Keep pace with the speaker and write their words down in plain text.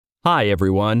Hi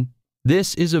everyone.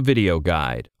 This is a video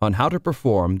guide on how to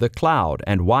perform the cloud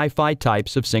and Wi-Fi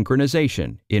types of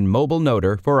synchronization in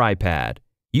MobileNoter for iPad.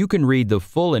 You can read the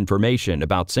full information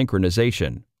about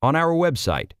synchronization on our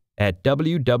website at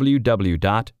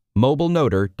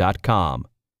www.mobilenoter.com.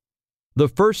 The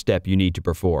first step you need to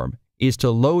perform is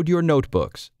to load your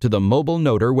notebooks to the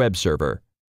MobileNoter web server.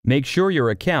 Make sure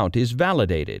your account is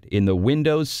validated in the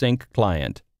Windows Sync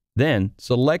client. Then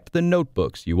select the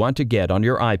notebooks you want to get on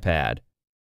your iPad.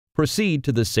 Proceed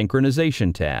to the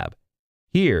Synchronization tab.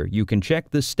 Here you can check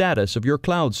the status of your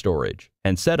cloud storage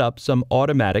and set up some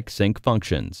automatic sync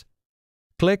functions.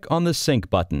 Click on the Sync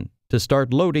button to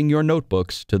start loading your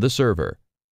notebooks to the server.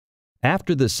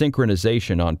 After the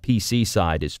synchronization on PC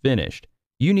side is finished,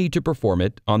 you need to perform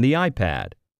it on the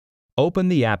iPad. Open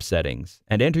the app settings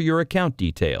and enter your account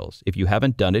details if you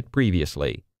haven't done it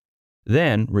previously.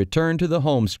 Then return to the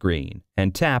home screen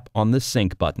and tap on the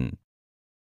Sync button.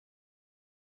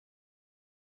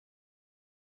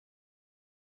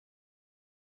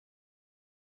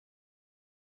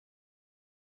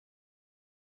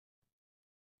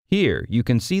 Here you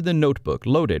can see the notebook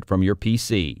loaded from your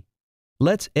PC.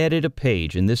 Let's edit a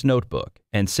page in this notebook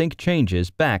and sync changes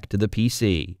back to the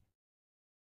PC.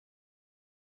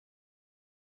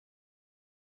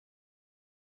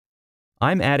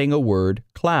 I'm adding a word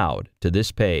cloud to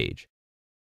this page.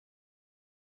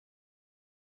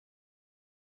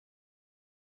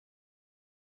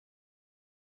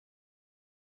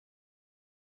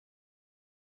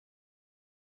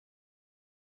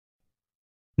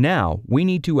 Now we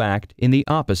need to act in the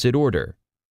opposite order.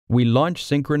 We launch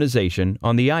synchronization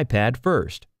on the iPad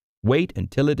first. Wait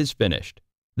until it is finished.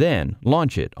 Then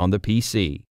launch it on the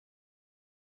PC.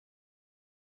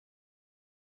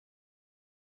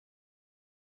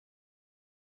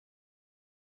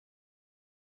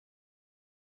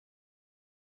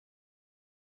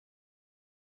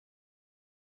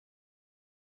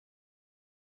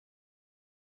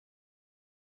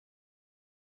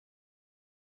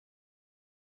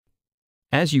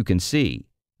 As you can see,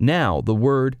 now the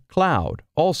word cloud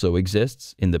also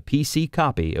exists in the PC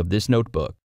copy of this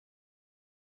notebook.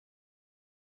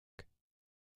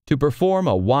 To perform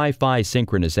a Wi-Fi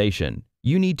synchronization,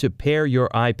 you need to pair your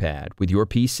iPad with your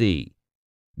PC.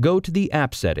 Go to the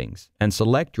app settings and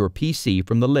select your PC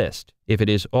from the list if it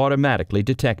is automatically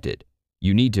detected.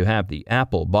 You need to have the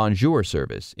Apple Bonjour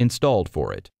service installed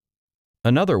for it.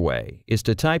 Another way is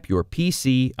to type your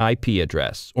PC IP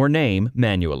address or name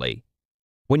manually.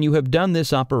 When you have done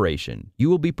this operation, you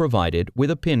will be provided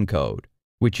with a PIN code,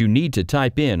 which you need to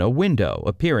type in a window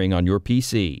appearing on your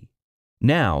PC.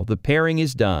 Now the pairing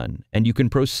is done and you can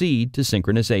proceed to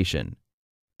synchronization.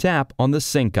 Tap on the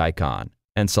Sync icon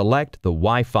and select the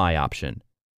Wi-Fi option.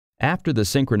 After the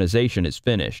synchronization is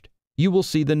finished, you will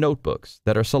see the notebooks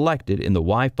that are selected in the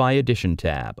Wi-Fi Edition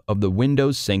tab of the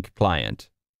Windows Sync client.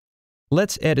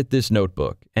 Let's edit this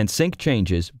notebook and sync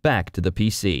changes back to the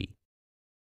PC.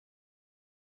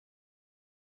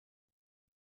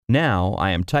 Now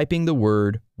I am typing the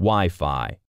word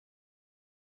Wi-Fi.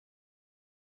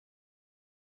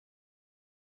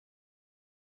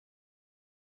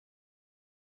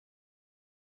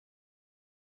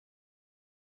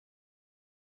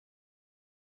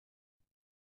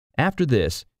 After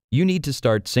this, you need to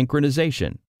start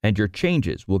synchronization, and your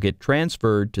changes will get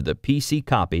transferred to the PC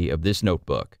copy of this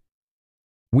notebook.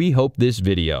 We hope this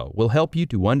video will help you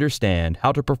to understand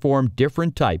how to perform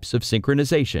different types of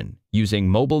synchronization using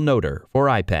MobileNoter for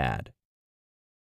iPad.